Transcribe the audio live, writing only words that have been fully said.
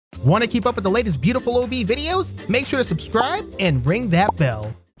Want to keep up with the latest beautiful OB videos? Make sure to subscribe and ring that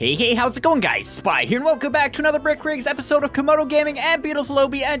bell. Hey, how's it going, guys? Spy here, and welcome back to another Brick Rigs episode of Komodo Gaming and Beautiful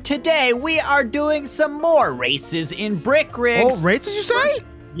OB, and today we are doing some more races in Brick Rigs. Oh, races you say?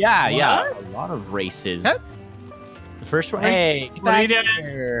 Yeah, a lot of races. Huh? The first one, hey, back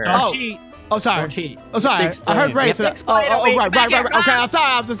here. Don't cheat. Oh, sorry. Don't cheat. Oh, sorry. I heard races. Oh, right. Okay, I'm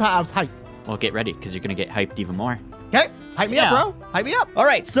sorry. I was hyped. Well, get ready, because you're going to get hyped even more. Okay, hype me up, bro. Hype me up. All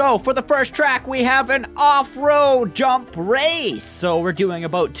right, so for the first track, we have an off-road jump race. So we're doing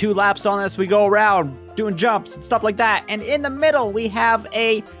about 2 laps on this. We go around doing jumps and stuff like that. And in the middle, we have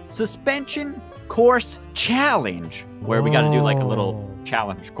a suspension course challenge where we got to do like a little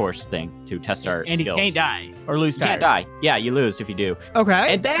challenge course thing to test our skills. And you can't die or lose tires. You can't die. Yeah, you lose if you do.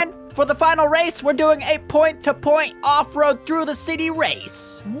 Okay. And then for the final race, we're doing a point-to-point off-road through the city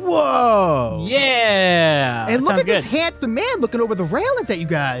race. Whoa. Yeah. And look at good. this handsome man looking over the railings at you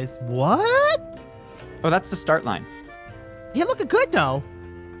guys. What? Oh, that's the start line. He looking good, though.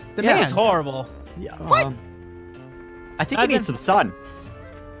 The Yeah, man. it's horrible. Yeah. What? I think he needs some sun.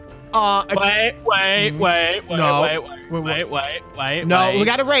 Wait. No, we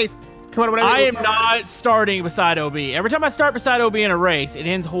got to race. Come on, I am not starting beside OB. Every time I start beside OB in a race, it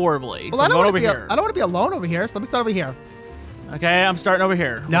ends horribly. Well, so I don't I'm want going to over here. I don't want to be alone over here, so let me start over here. Okay, I'm starting over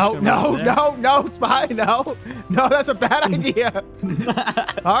here. No, Spy, no, that's a bad idea.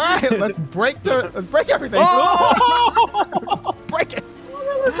 All right, let's break everything. Oh! Break it.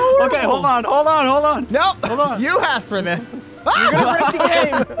 Okay, hold on. No, hold on. You asked for this. You're gonna break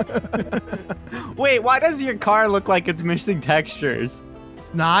the game. Wait, why does your car look like it's missing textures?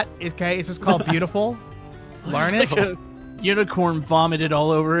 It's not. Okay, it's just called beautiful. Learn it. Like a unicorn vomited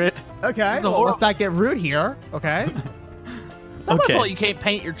all over it. Okay, It's well, let's not get rude here. Okay. It's not my fault you can't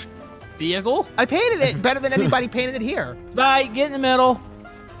paint your vehicle. I painted it better than anybody painted it here. Spy, get in the middle.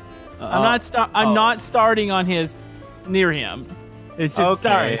 I'm not starting on his near him. It's just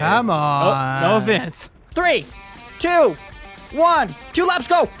sorry. Come on. No offense. 3, 2, 1, 2 laps,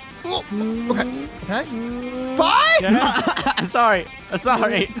 go. Okay. Bye. I'm sorry.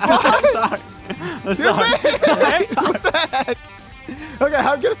 Bye. Okay,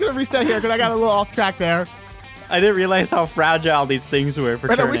 I'm just gonna reset here because I got a little off track there. I didn't realize how fragile these things were for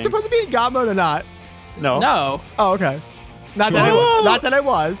Wait, turning. are we supposed to be in God mode or not? No. No. Oh, okay. Not that I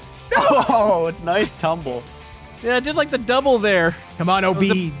was. Oh, nice tumble. Yeah, I did like the double there. Come on, OB.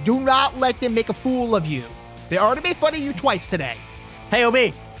 Do not let them make a fool of you. They already made fun of you twice today. Hey,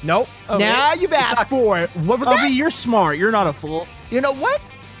 OB. Nope. Oh, now you've asked for it. What was OB, that? you're smart. You're not a fool. You know what?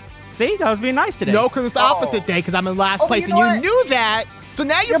 See, I was being nice today. No, because it's opposite day because I'm in last place, you know and you knew that. So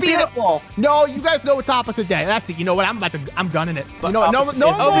now you're being beautiful. No, you guys know it's opposite day. That's it. You know what? I'm gunning it. You know what? No, Opposite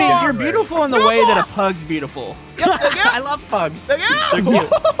no is more. OB, you're beautiful in the No way that more. a pug's beautiful. I love pugs. Yeah. They're cute.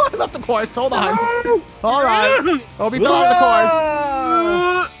 I left the course. Hold on. All right. OB fell off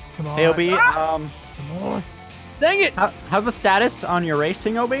the course. Come on. Hey, OB. Come on. Dang it. How's the status on your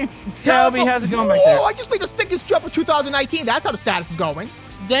racing, OB? Yeah, OB, how's it going back there? Oh, I just made the sickest jump of 2019. That's how the status is going.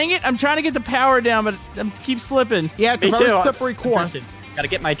 Dang it. I'm trying to get the power down, but I keep slipping. Yeah, it's a Me very too. slippery course. Gotta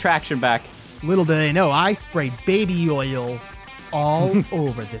get my traction back. Little did they know, I sprayed baby oil all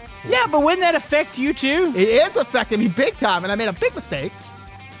over this. Yeah, but wouldn't that affect you too? It is affecting me big time, and I made a big mistake.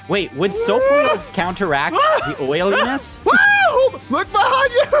 Wait, would soap wheels counteract the oiliness? Woo! Look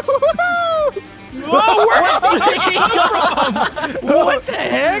behind you! Woo! Whoa, where did he come from? What the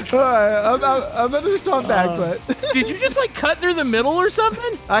heck? All right, I'm gonna do some back, but Did you just like cut through the middle or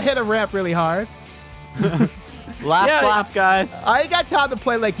something? I hit a ramp really hard. Last lap, guys. I ain't got time to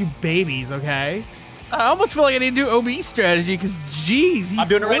play like you babies, okay? I almost feel like I need to do OB strategy because, geez, I'm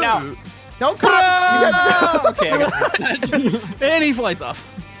doing it right now. Don't copy. Okay, I got it. And he flies off.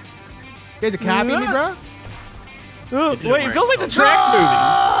 You guys are copying me, bro? Wait, it feels like the track's moving.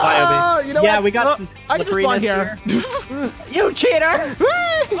 Oh, you know Yeah, what? we got some I just spawned slipperiness here. You cheater!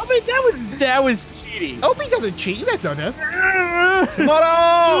 I mean, that was cheating. OP doesn't cheat. You guys know this. Moto!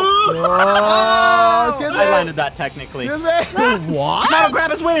 Oh, excuse me. I landed that technically. Excuse me. What? Moto,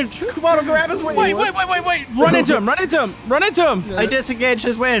 grab his winch! Moto, grab his winch! Wait. Run into him. I disengaged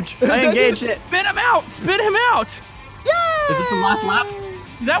his winch. I engaged it. Spin him out. Yay! Is this the last lap?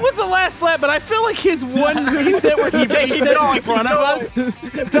 That was the last lap, but I feel like his one reset where he reset in front of us.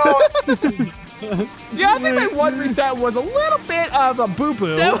 Yeah, I think my one reset was a little bit of a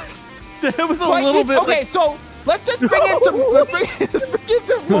boo-boo. That was a Like, little bit. Okay, so let's just bring in let's bring in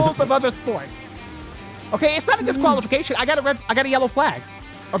the rules of other sports. Okay, it's not a disqualification. I got a yellow flag.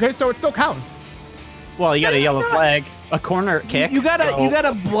 Okay, so it still counts. Well, you got a yellow flag, a corner kick. You got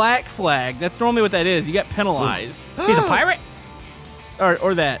a black flag. That's normally what that is. You get penalized. He's a pirate?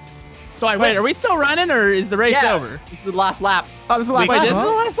 Or that. So I Wait, are we still running or is the race over? This is the last lap. Oh, this is the last Wait, lap, this is the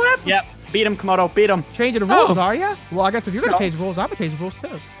huh? last lap? Yep. Beat him, Komodo. Beat him. Changing the rules, Oh. are you? Well, I guess if you're gonna No. change the rules, I'm gonna change the rules too.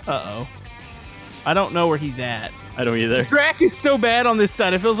 Uh-oh. I don't know where he's at. I don't either. The track is so bad on this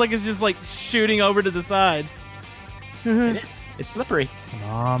side. It feels like it's just like shooting over to the side. It is. It's slippery. Come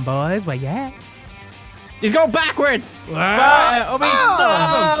on, boys, where you at? He's going backwards. Obi, Ah,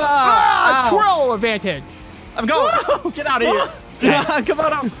 twirl advantage. I'm going. Get out of here. Come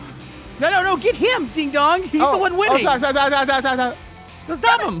on. No, get him, Ding Dong. He's the one winning. Oh, sorry. Go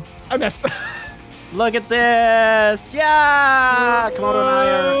stop him. I missed. Look at this. Yeah. Komodo and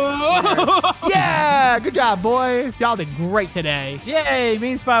I are winners. Yeah, good job, boys. Y'all did great today. Yay,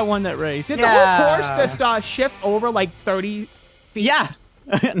 me and Spy won that race. Did the whole course just shift over like 30 feet? Yeah.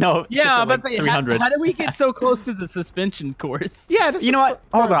 No. Yeah, like but 300. how did we get so close to the suspension course? Yeah. You know what?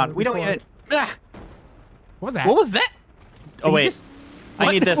 Hold on. We don't even. What was that? What was that? Oh He wait. just- I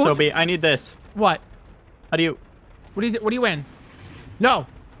what? need this, What was- Obi. I need this. What? How do you? What do you win? No.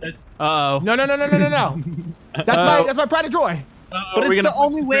 This. Uh-oh. No. That's my pride of joy. But it's the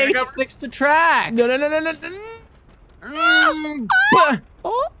only way to fix the track. No.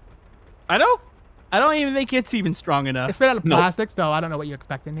 Oh. I don't even think it's even strong enough. It's made out of No. plastic, so I don't know what you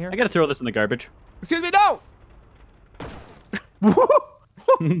expect in here. I gotta throw this in the garbage. Excuse me, no.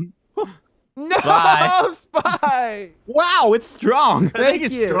 No, Bye. Spy. Wow, it's strong. I think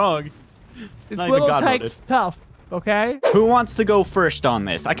it's you. strong. It's not even little God tight loaded. stuff. Okay. Who wants to go first on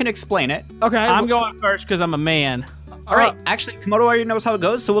this? I can explain it. Okay. I'm going first because I'm a man. All right. Actually, Komodo already knows how it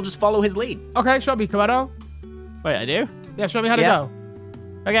goes, so we'll just follow his lead. Okay, show me, Komodo. Wait, I do? Yeah, show me how to Yeah.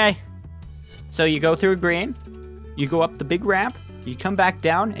 go. Okay. So you go through green, you go up the big ramp, you come back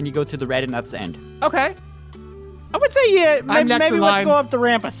down, and you go through the red, and that's the end. Okay. I would say yeah. I'm next Maybe in let's line. go up the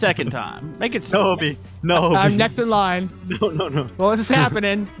ramp a second time. Make it. No, Obi. No, Obi. I'm next in line. No. Well, this is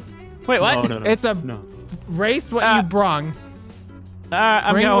happening. Wait, what? No. It's a No. race what you brung.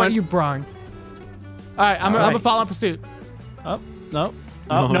 I'm Bring what going. you brung. All right, I'm gonna follow in pursuit. Oh, no. No.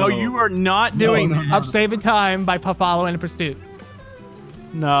 Oh, no, you are not doing No. that. I'm saving time by following in pursuit.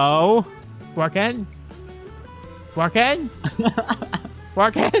 No. Working. Working.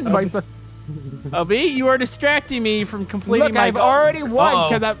 Am I supposed- Obi, you are distracting me from completing Look, my I've goal. already won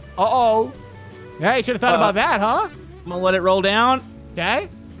Uh-oh. because Uh-oh. Yeah, you should have thought about that, huh? I'm gonna let it roll down. Okay.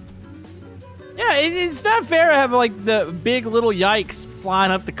 Yeah, it's not fair to have like the big little yikes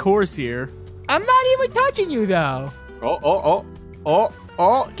flying up the course here. I'm not even touching you, though. Oh.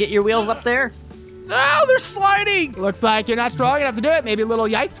 Get your wheels up there. Oh, they're sliding. Looks like you're not strong enough to do it. Maybe a little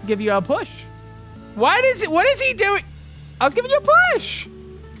yikes give you a push. What is he doing? I was giving you a push.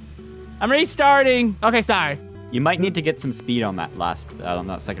 I'm restarting. Okay, sorry. You might need to get some speed on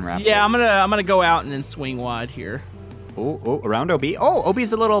that second ramp. Yeah, I'm gonna go out and then swing wide here. Oh, around Obi. Oh,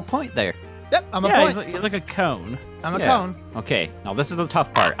 Obi's a little point there. Yep, I'm a Yeah, point. he's like a cone. I'm a Yeah. cone. Okay, now this is the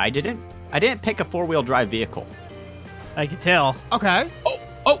tough part. I didn't pick a 4-wheel drive vehicle. I can tell. Okay.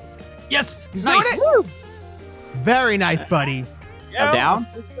 Oh, yes, You nice. doing it? Very nice, buddy. Now down.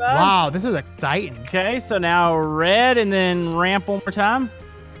 This side. Wow, this is exciting. Okay, so now red and then ramp one more time.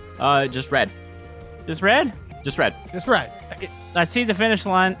 Just red. Just red? Just red. That's right. I see the finish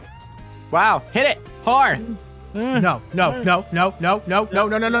line. Wow, hit it hard. No. No, And bust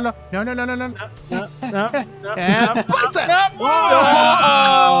it.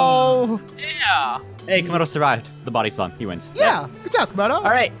 Oh. Yeah. Hey, Komodo survived. The body slam. He wins. Yeah. Good job, Komodo.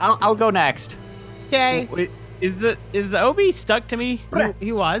 All right, I'll go next. Okay. Wait, is the OB stuck to me?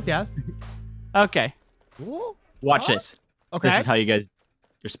 He was, yes. Okay. Watch this. Okay. This is how you're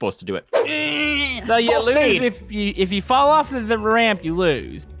supposed to do it. So you Full lose speed. if you fall off the ramp, you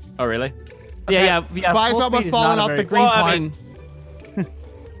lose. Oh, really? Okay. Yeah. Spies full almost speed is falling not a off very- the green well, part. I mean,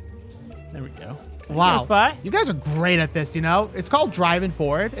 there we go. There you Wow. go, Spy. You guys are great at this, you know? It's called driving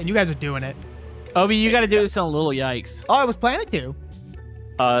forward, and you guys are doing it. Obi, you got to do this on little yikes. Oh, I was planning to.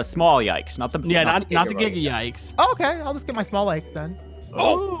 Small yikes, not the Yeah, not the giga giga yikes. Oh, okay. I'll just get my small legs then.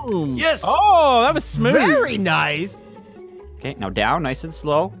 Oh, Boom. yes. Oh, that was smooth. Very nice. Okay, now down, nice and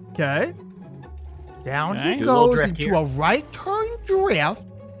slow. Okay. Down Okay. he Do a little goes drift into here. a right turn drift.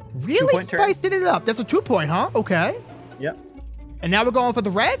 Really 2-point turn. spicing it up. That's a 2-point, huh? Okay. Yep. And now we're going for the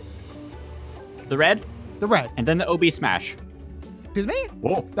red? The red, The red. and then the OB smash. Excuse me?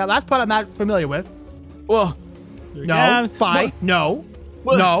 Whoa. That last part I'm not familiar with. Whoa. Here it No. comes. Fight. No.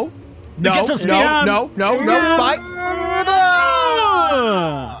 What? No. No. Get some speed. No. Fight.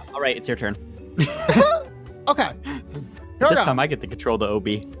 Ah. All right, it's your turn. Okay. Here we This go. time I get to control the OB.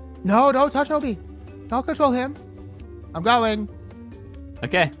 No, don't touch Obi. Don't control him. I'm going.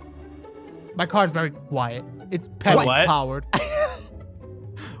 Okay. My car's very quiet. It's pedal What? powered.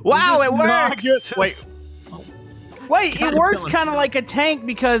 Wow, it Not works. good. Wait, it works kind of like a tank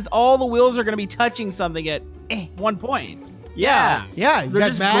because all the wheels are going to be touching something at one point. Yeah. Yeah, you They're guys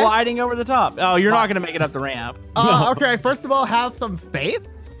just mad? gliding over the top. Oh, you're not going to make it up the ramp. Okay, first of all, have some faith.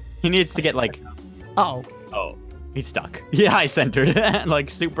 He needs to get like. Uh-oh. Oh, he's stuck. Yeah, high centered, like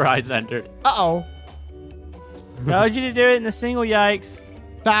super high centered. Uh-oh. Told you to do it in the single yikes.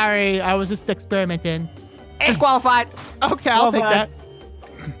 Sorry, I was just experimenting. Disqualified. Okay, I'll take that.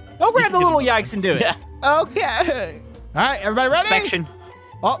 Go grab the little yikes and do it. Yeah. Okay. All right, everybody ready? Inspection.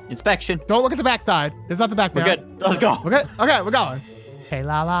 Oh, Inspection. don't look at the backside. There's not the back We're there. good. Let's go. We're good. Okay, we're going. Okay,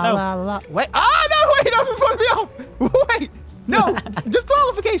 la la No. la la. Wait. Oh no! Wait, I was supposed to be off. Wait. No,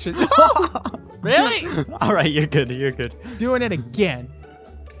 disqualification. No. Really? All right, you're good. You're good. Doing it again.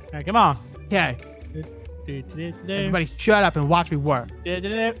 All right, come on. Okay. Everybody, shut up and watch me work.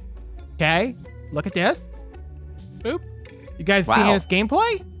 Okay. Look at this. Boop. You guys Wow. seeing this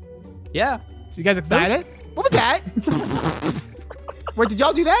gameplay? Yeah. You guys excited? What was that? Wait, did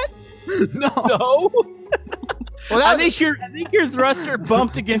y'all do that? No. No. Well, that I was- think your thruster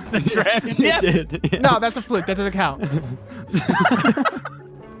bumped against the track. He did. No, that's a fluke. That doesn't count.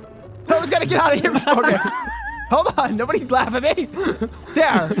 I was gonna get out of here. Okay. Hold on. Nobody's laughing at me.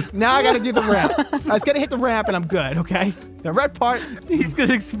 There. Now I gotta do the ramp. I was gonna hit the ramp and I'm good, okay? The red part. He's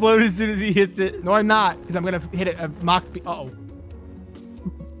gonna explode as soon as he hits it. No, I'm not, because I'm gonna hit it at Mach speed. Uh-oh.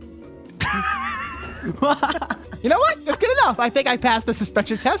 You know what? That's good enough. I think I passed the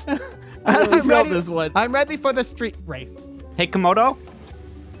suspension test. I really I'm felt ready. this one. I'm ready for the street race. Hey, Komodo,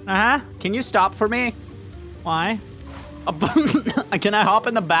 Uh-huh. can you stop for me? Why? Can I hop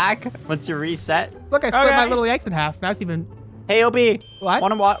in the back once you reset? Look, I split my Okay. little yikes in half. Now it's even. Hey, OB. What?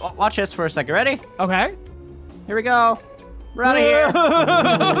 Want to watch this for a second? Ready? Okay. Here we go. We're out of here.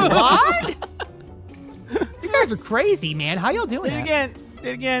 What? You guys are crazy, man. How y'all doing Do it that? again. Do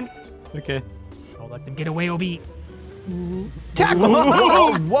it again. Okay. Don't let them get away, OB. Tackle!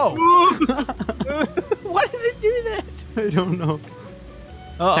 Whoa! Whoa! Why does it do that? I don't know.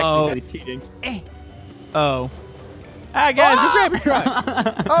 Uh-oh. Technically cheating. Eh. Oh. Alright, guys, go grab your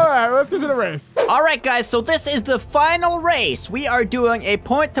truck. All right, let's get to the race. All right, guys. So this is the final race. We are doing a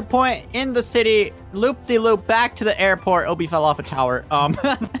point-to-point in the city, loop-de-loop back to the airport. Obi fell off a tower.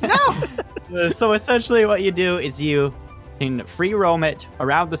 No! So essentially, what you do is you can free roam it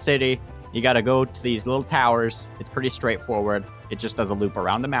around the city. You got to go to these little towers. It's pretty straightforward. It just does a loop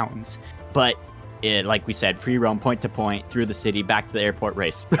around the mountains. But like we said, free roam point to point through the city back to the airport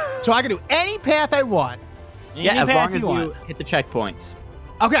race. So I can do any path I want. Yeah, Any as path long as you want. hit the checkpoints.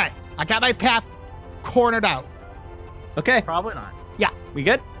 Okay, I got my path cornered out. Okay, Probably not. we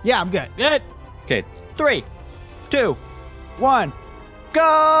good? Yeah, I'm good. Good. Okay, 3, 2, 1,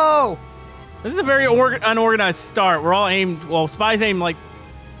 go! This is a very unorganized start. We're all aimed. Well, Spy's aimed like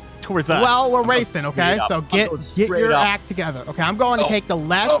towards us. Well, we're racing, okay? straight up. So I'm get going get straight your up. act together. Okay, I'm going to Oh. take the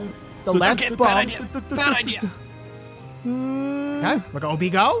less Oh. the less Okay, bump. bad idea. Bad idea. Okay, look at OB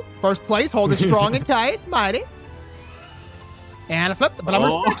go. First place, hold it strong and tight, mighty. And I flipped, but I'm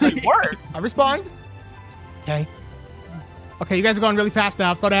responding. it worked. I respond. Okay. Okay, you guys are going really fast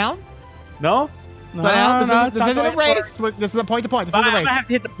now. Slow down. No? Slow down. This it's isn't not a the way race. it This is a point to point. This works. is a I'm race. gonna have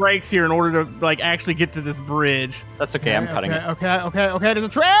to hit the brakes here in order to like actually get to this bridge. That's okay, I'm cutting it. Okay. There's a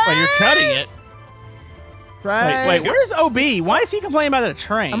train. Oh, you're cutting it. Train. Wait, where's OB? Why is he complaining about a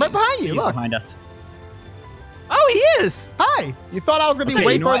train? I'm right behind you. He's Look. behind us. Oh, he is. Hi. You thought I was gonna be Okay,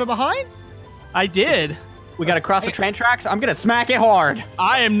 way you know further what? behind? I did. We gotta cross the train tracks. I'm gonna smack it hard.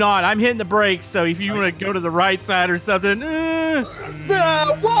 I am not. I'm hitting the brakes. So if you want to go to the right side or something,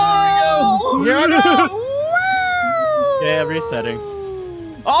 Whoa! Here I go. Woo! Yeah, resetting.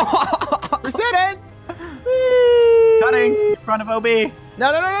 Oh! Resetting. Cutting in front of OB.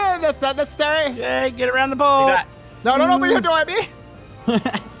 No. That's not necessary. yeah, get around the pole. Like No, what are you doing, me?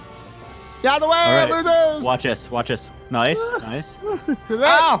 that. Get out of the way, All right. losers. Watch us. Watch us. Nice. Nice. Too late.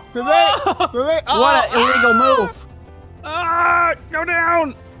 Ow! Too late. Too late. Oh, What an illegal move. Ah, go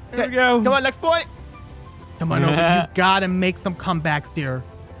down. There we go. Come on, next point. Come on, over. You gotta make some comebacks here.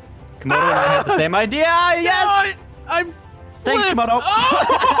 Komodo and I have the same idea. Yes. I'm. Thanks, flipped. Komodo.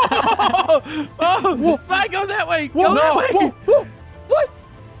 Oh, Spy, go that way. Whoa, Go that way. whoa. What?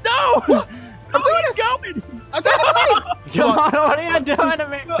 No. I'm doing He's this. going. I'm taking the lead. Komodo, what are you doing to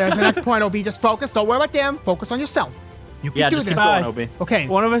me? There's the next point, OB. Just focus. Don't worry about them. Focus on yourself. You can Yeah, do just this. keep Bye. going, OB. Okay.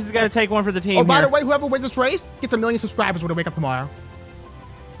 One of us has got to take one for the team Oh, by here. the way, whoever wins this race gets 1 million subscribers when they wake up tomorrow.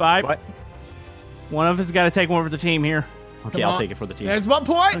 Spy. What? One of us has got to take one for the team here. Okay, Come I'll on. take it for the team. There's 1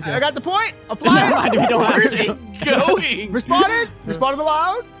 point. Okay. I got the point. I'm Never flying. mind, we don't have Where's he to. going? Responded. Responded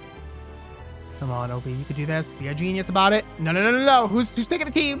allowed. Come on, Obi, you can do this. Be a genius about it. No. Who's taking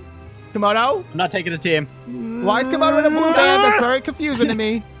the team? Komodo? I'm not taking the team. Why is Komodo in a blue band? That's very confusing to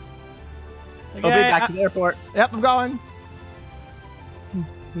me. I'll be back to the airport. Yep, I'm going.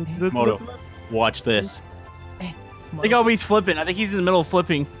 Komodo, watch this. I think Obi's flipping. I think he's in the middle of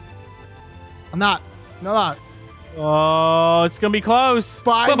flipping. I'm not. No, I'm not. Oh, it's gonna be close.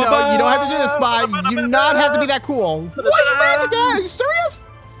 Spy, no, you don't have to do this, Spy. You do not have to be that cool. What? You landed there? Are you serious?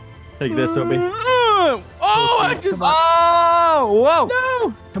 Take this, Obi. Oh, I just. Oh, whoa.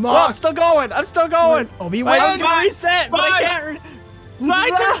 No. Come Whoa, on. I'm still going. I'm still going. Obi, I was win. gonna reset, but I can't.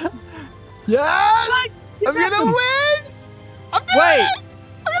 Yes. I'm gonna win. I'm doing it.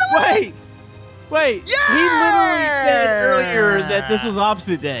 Wait. Yeah! He literally said earlier that this was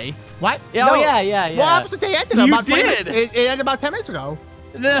opposite day. What? Yeah, No. oh, yeah. Well, opposite day ended. You about 20 did. It ended about 10 minutes ago.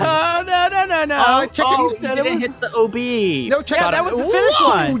 No. Check Oh, it. you didn't hit the OB. No, check Yeah, that was the finish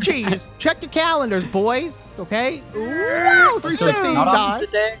line. Jeez. Check your calendars, boys. Okay. Ooh, 360 Not died.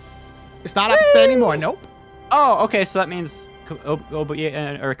 opposite day? It's not opposite day anymore. Nope. Oh, okay. So that means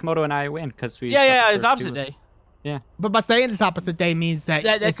Komodo and I win because we. Yeah, it's opposite day. But by saying it's opposite day means that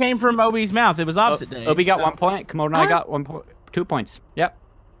That came from Obi's mouth. It was opposite day. Obi got 1 point. Komodo and I got 2 points. Yep.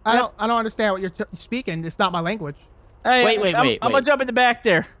 I don't understand what you're speaking. It's not my language. Hey, Wait. I'm gonna jump in the back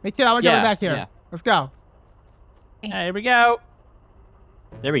there. Me too. I'm going Yeah, back here. yeah. Let's go. Hey, here we go.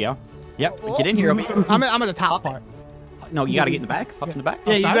 There we go. Yep. Get in here, Obi. I'm at the top part. No, you gotta get in the back. Up in the back.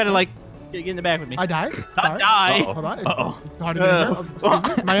 Yeah, you sorry. gotta like get in the back with me. I died. Not Sorry. die. Uh-oh. Hold on. Uh-oh. It's hard to get in here. Excuse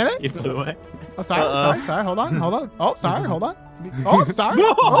me. Am I in it? You flew away. Oh, sorry. Uh-oh. Sorry. Hold on. Oh, sorry. Hold on. Oh, sorry.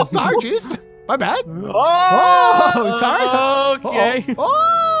 Oh, sorry. Jeez. My bad. Oh, sorry. Okay.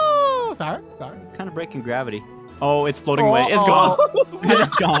 Oh, sorry. Kind of breaking gravity. Oh, it's floating away. It's gone.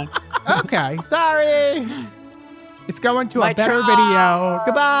 It's gone. Okay. Sorry. It's going to My a better try. video.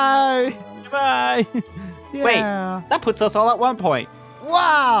 Goodbye. Goodbye. Yeah. That puts us all at 1 point.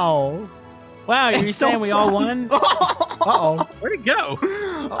 Wow. Wow, you're It's so saying we all fun. won? Uh-oh. Where'd it go?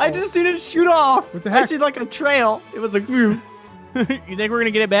 I just seen it shoot off. What the I heck? seen like a trail. It was like, whew. You think we're gonna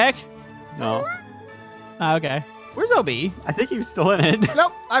get it back? No. Oh, okay. Where's Obi? I think he was still in it.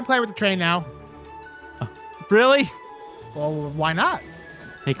 Nope. I'm playing with the train now. Really? Well, why not?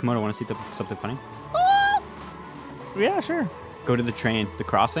 Hey, Komodo, want to see something funny? Yeah, sure. Go to the train, the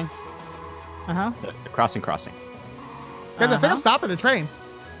crossing. Uh-huh. The crossing. Because I think I'm stopping the train.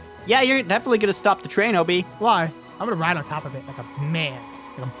 Yeah, you're definitely gonna stop the train, Obi. Why? I'm going to ride on top of it like a man.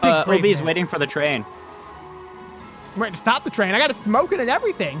 Like a big, brave Obi's man. waiting for the train. I'm ready to stop the train. I got it smoking and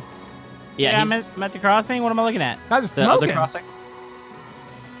everything. Yeah, I'm at the crossing. What am I looking at? Guys, it's the smoking. other crossing.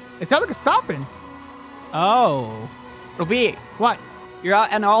 It sounds like it's stopping. Oh. Obi, What? you're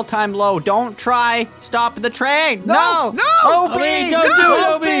at an all-time low. Don't try stopping the train. No! No! No! Obi! Obi, don't do it,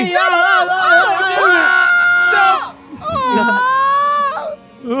 Obi! No!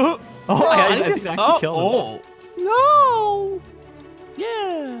 Oh, I think I actually killed him. No!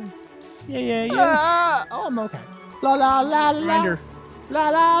 Yeah. Oh, I'm okay. La la la la. Grinder. La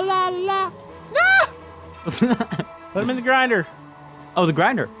la la la. No! Put him in the grinder. Oh, the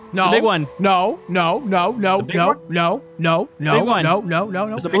grinder. No. The big one. No. big one? No. Big one. No.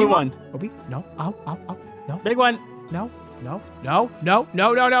 It's the blue one. Obi, no. Ow. No. Big one. No. What's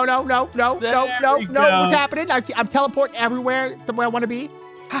happening? I'm teleporting everywhere to where I want to be.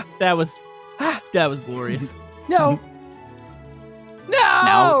 That was glorious. No. No.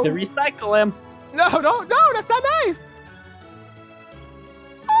 Now to recycle him. No, that's not nice.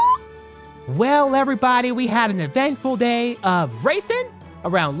 Well, everybody, we had an eventful day of racing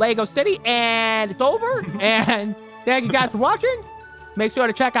around Lego City, and it's over. And thank you guys for watching. Make sure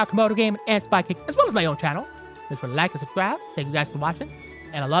to check out Komodo Game and Spy Kick, as well as my own channel. Make sure to like and subscribe. Thank you guys for watching,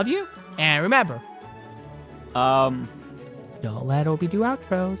 and I love you. And remember, don't let Obi do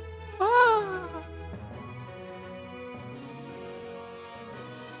outros.